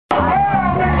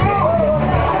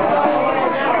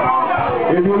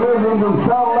from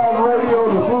Satellite Radio,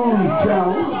 the Food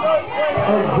Channel.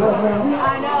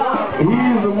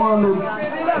 He's the one that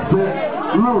said,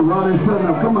 Llou, Ronnie said,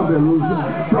 now come up there, Llou.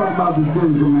 Talk about the 10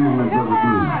 commandments of the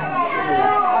blues.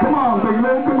 Come on, big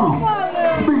man, come on.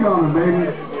 Speak on it, baby.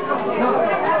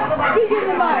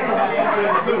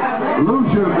 Llou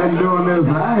should have been doing this.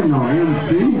 I ain't no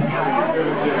MC.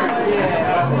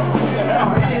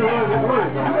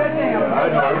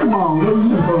 Come on, Llou,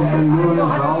 you supposed to be doing this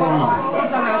all along.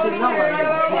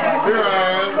 Here I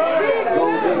am.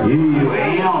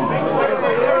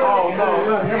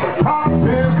 Top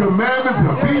 10 commandments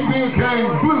of BBK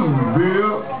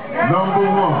Bluesville, number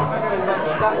 1.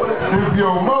 If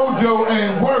your mojo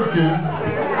ain't working,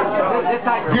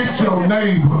 get your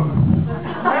neighbors.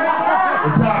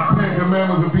 The top 10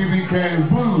 commandments of BBK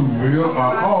Bluesville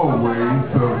are always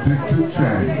subject to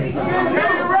change.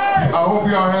 I hope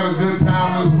y'all had a good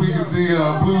time this week at the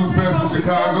Blues Fest in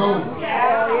Chicago.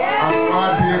 I'm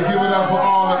glad to give it up for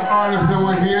all the artists that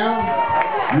were here.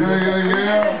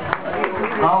 Yeah.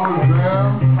 I was there.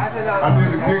 I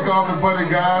did the kickoff in Buddy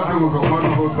Guys. It was a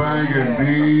wonderful thing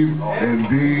indeed.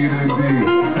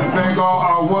 Thank all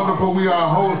our wonderful, we are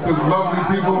hosted lovely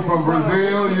people from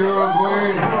Brazil,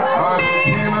 Uruguay,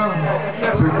 Argentina.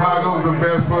 Chicago's the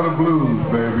best for the blues,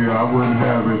 baby. I wouldn't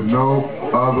have it no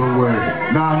other way.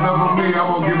 Now, another me, I'm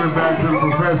going to give it back to the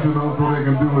professionals so they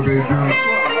can do what they do.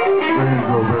 There you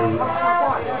go, baby.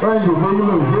 Thank you, baby.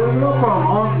 Look, here you come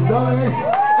on FM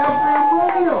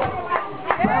Radio.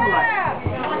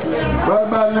 Right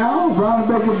about now, Ronnie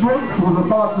Brooks was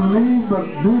about to leave, but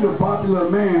due to popular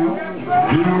man,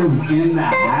 he is in the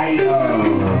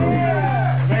house.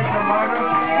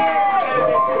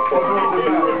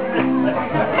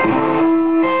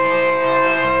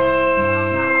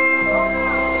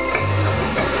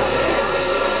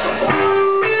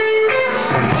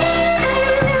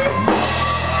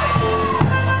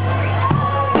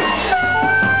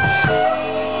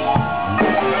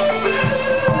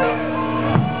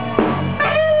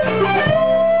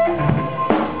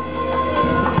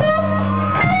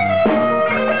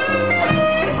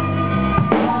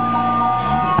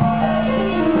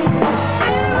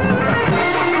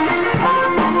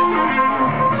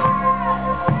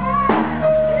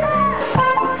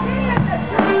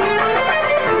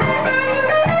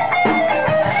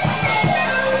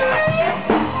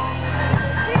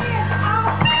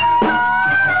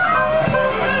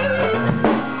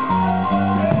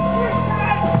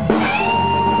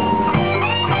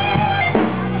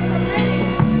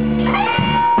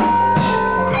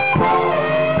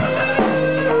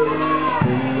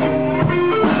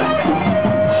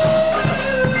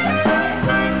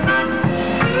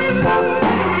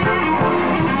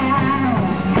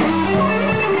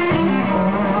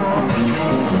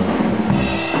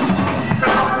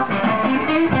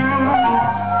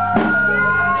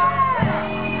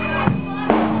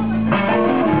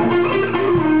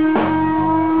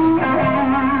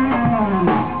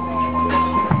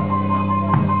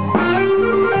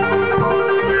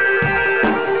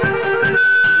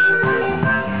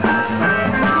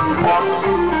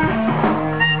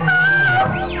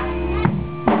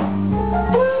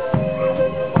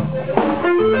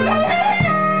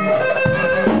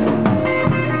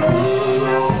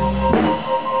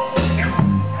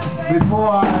 Before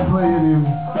I play any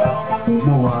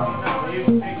more, I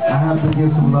have to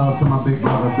give some love to my big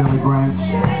brother, Billy Branch.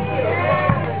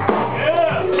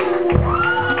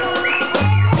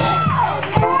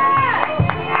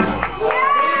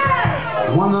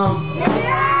 One of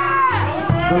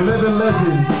the living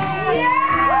legends.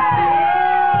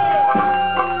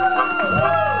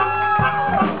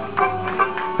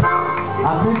 I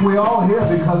think we all here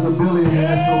because of Billy and the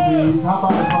SOBs. How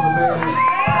about it for the band?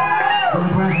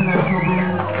 Billy Branch and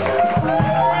SOBs.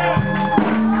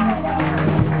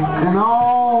 And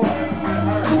all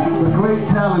the great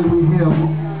talent we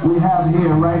have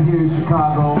here, right here in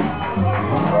Chicago.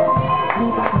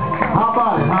 How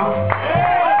about it, huh?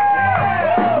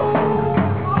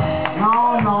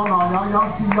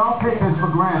 Y'all take this for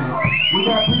granted. We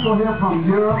got people here from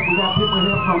Europe, we got people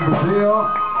here from Brazil,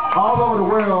 all over the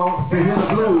world to hear the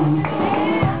blues.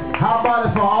 How about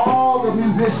it for all the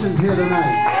musicians here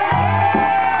tonight?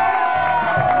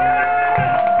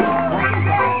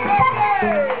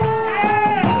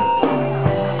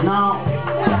 Now,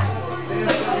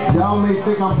 y'all may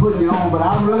think I'm putting you on, but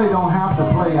I really don't have to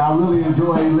play. I really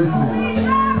enjoy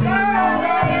listening.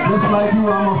 Just like you,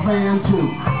 I'm a fan too.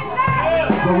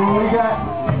 So when we got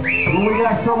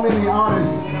so many artists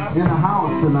in the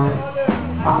house tonight,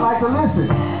 I like to listen.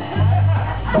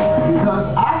 Because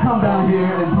I come down here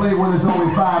and play when there's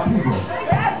only 5 people.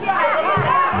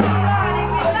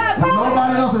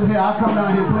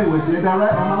 out here to play with you. Is that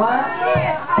right? Am I lying?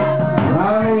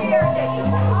 Ronnie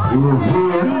is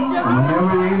here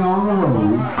whenever he ain't on the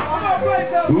road.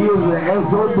 He is the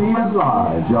SOB at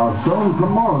large. Y'all show him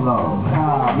some more love.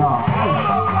 No.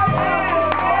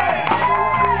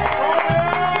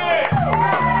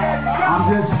 I'm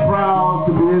just proud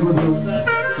to be able to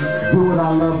do what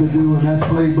I love to do, and that's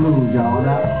play blues, y'all.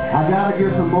 I gotta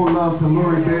give some more love to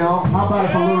Bell. How about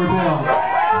it for Bell?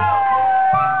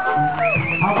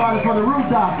 How about it for the Root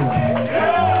Doctor?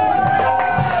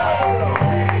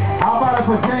 How about it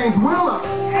for James Wheeler?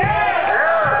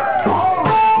 All the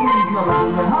blues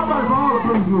lovers. How about it for all the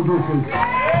blues musicians?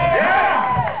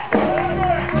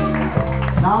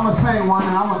 Now I'm gonna sing one,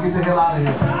 and I'm gonna get the hell out of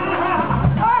here. Is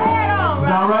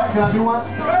that all right? Can I do one?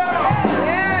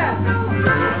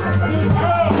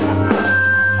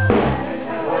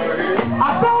 I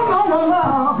don't know what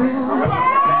love is,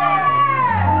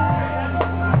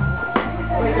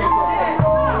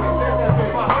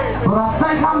 but I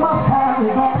think I must have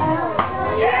it back.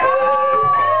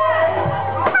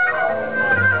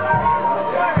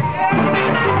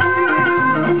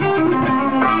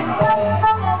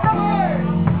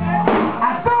 I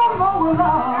don't know what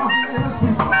love is,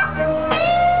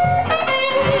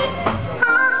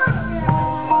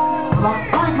 but I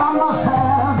think I must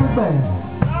have it back.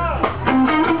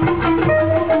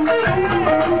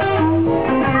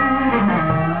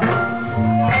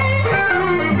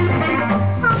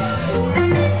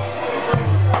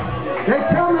 They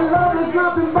tell me love is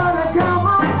nothing but a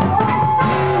gamble.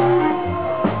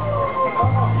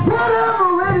 Whatever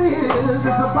it is, it's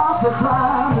about to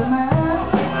climb the man.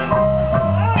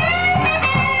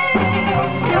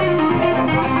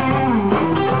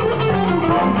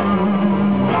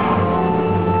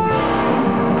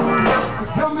 They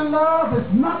tell me love is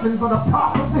nothing but a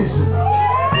proposition.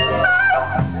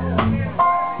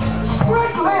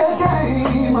 Strictly a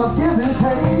game of give and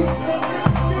take.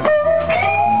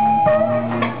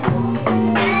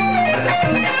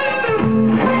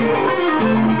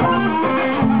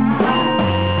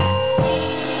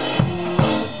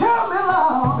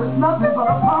 Nothing but a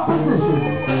proposition.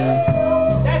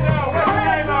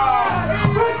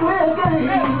 Strictly a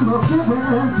game of give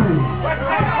and take.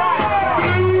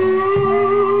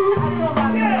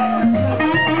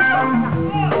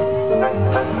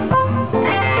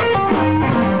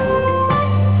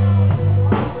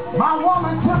 My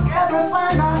woman took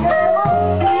everything I gave her,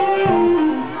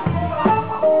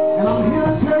 and I'm here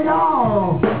to tell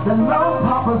y'all that no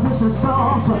proposition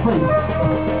solves her fate.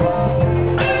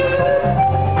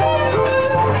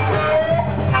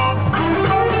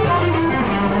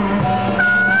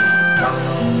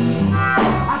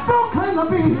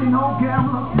 No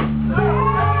gambler,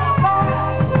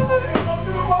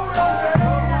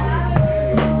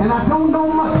 and I don't know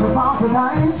much about the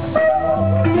dice.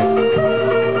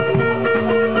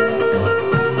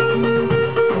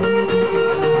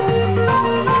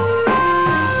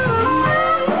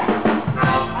 I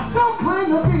don't claim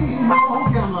to be no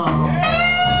gambler,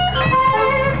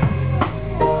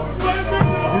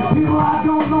 and people, I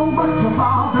don't know much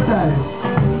about the dice.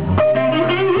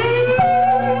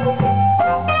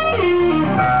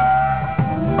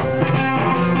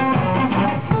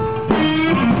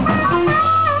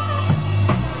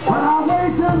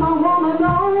 My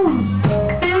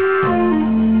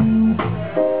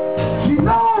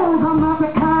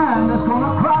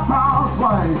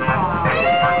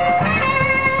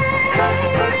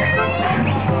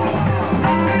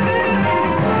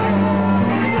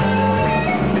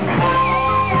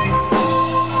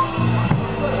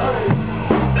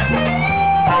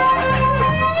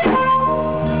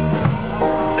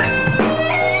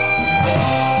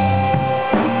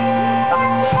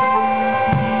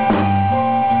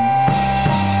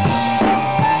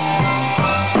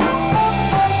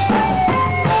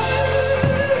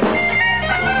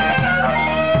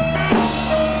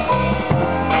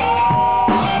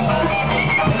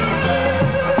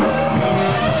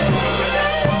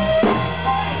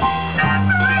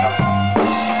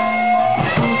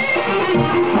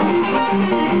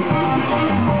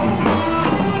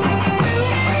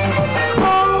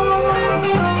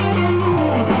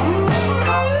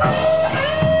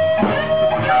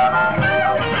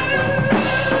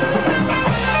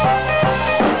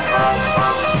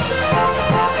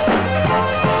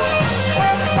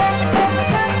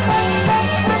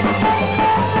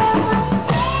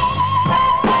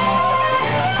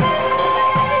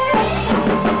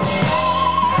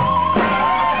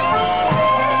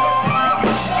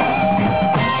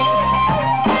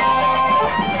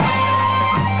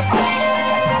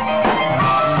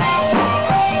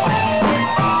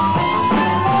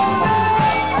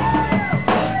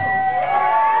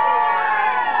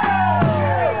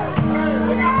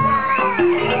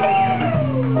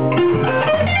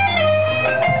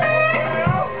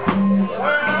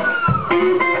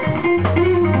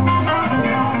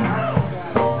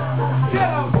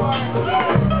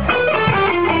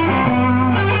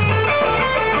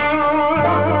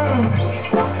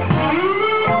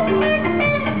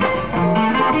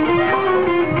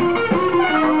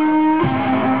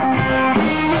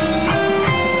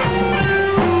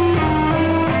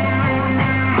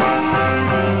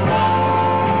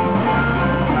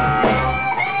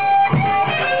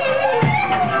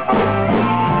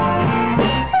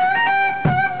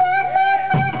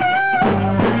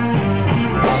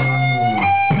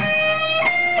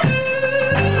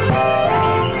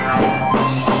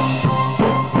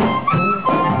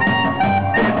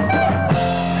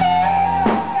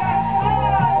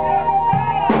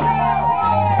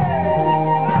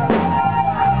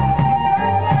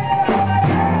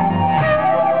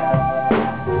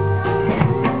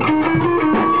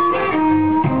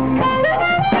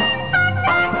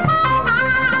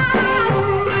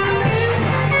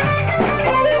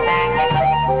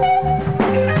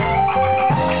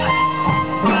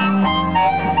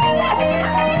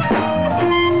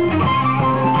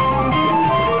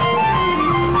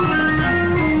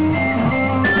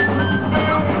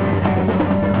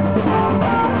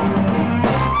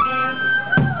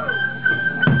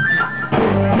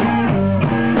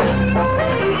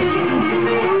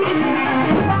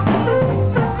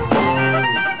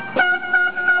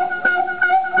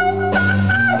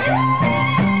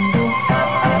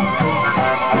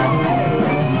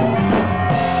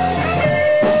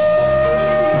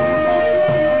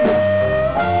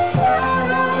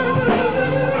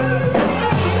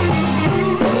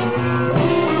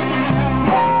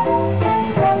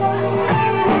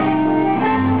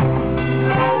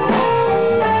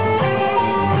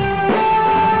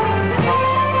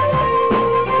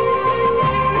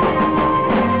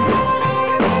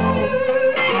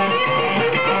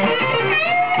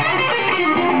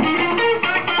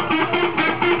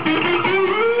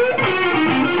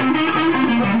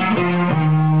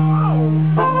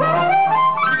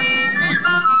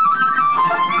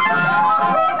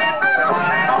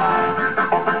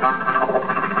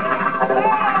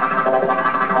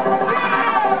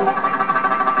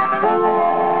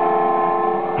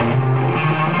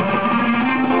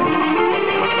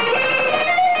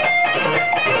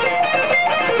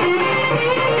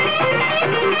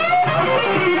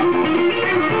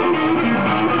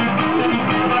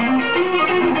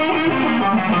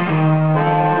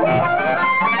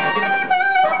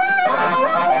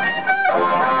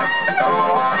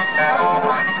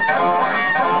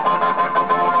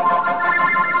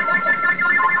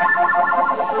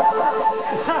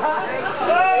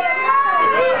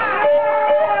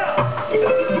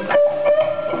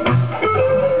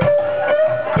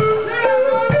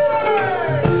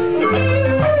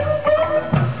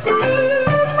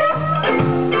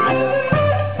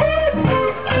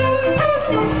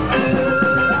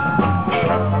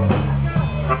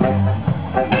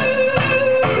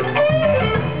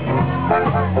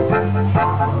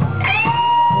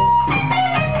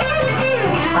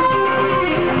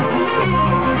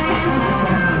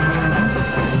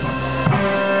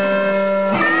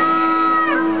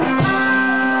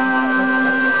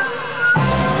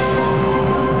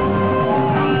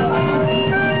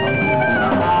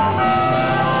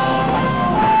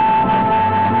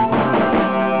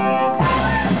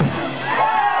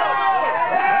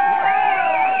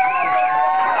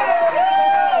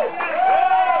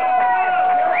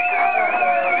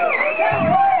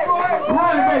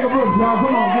Baker Brooks, y'all.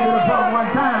 Come on, give it a drum one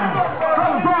time.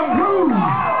 From Blues.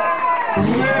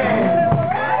 Yeah.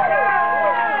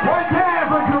 One time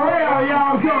for Terrell,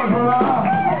 y'all. Give it up.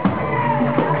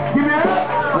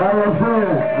 Like I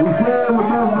said, we said the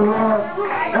best of that.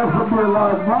 That's a bit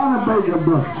like Ronnie Baker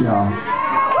Brooks, y'all.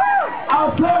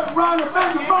 I'll play Ronnie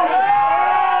Baker Brooks.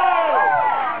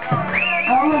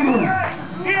 Now look at him.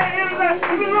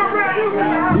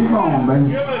 Keep on,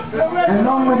 baby. And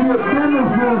don't forget,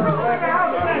 Dennis is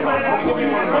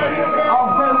our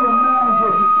favorite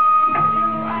manager.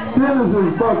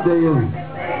 Dennis's birthday is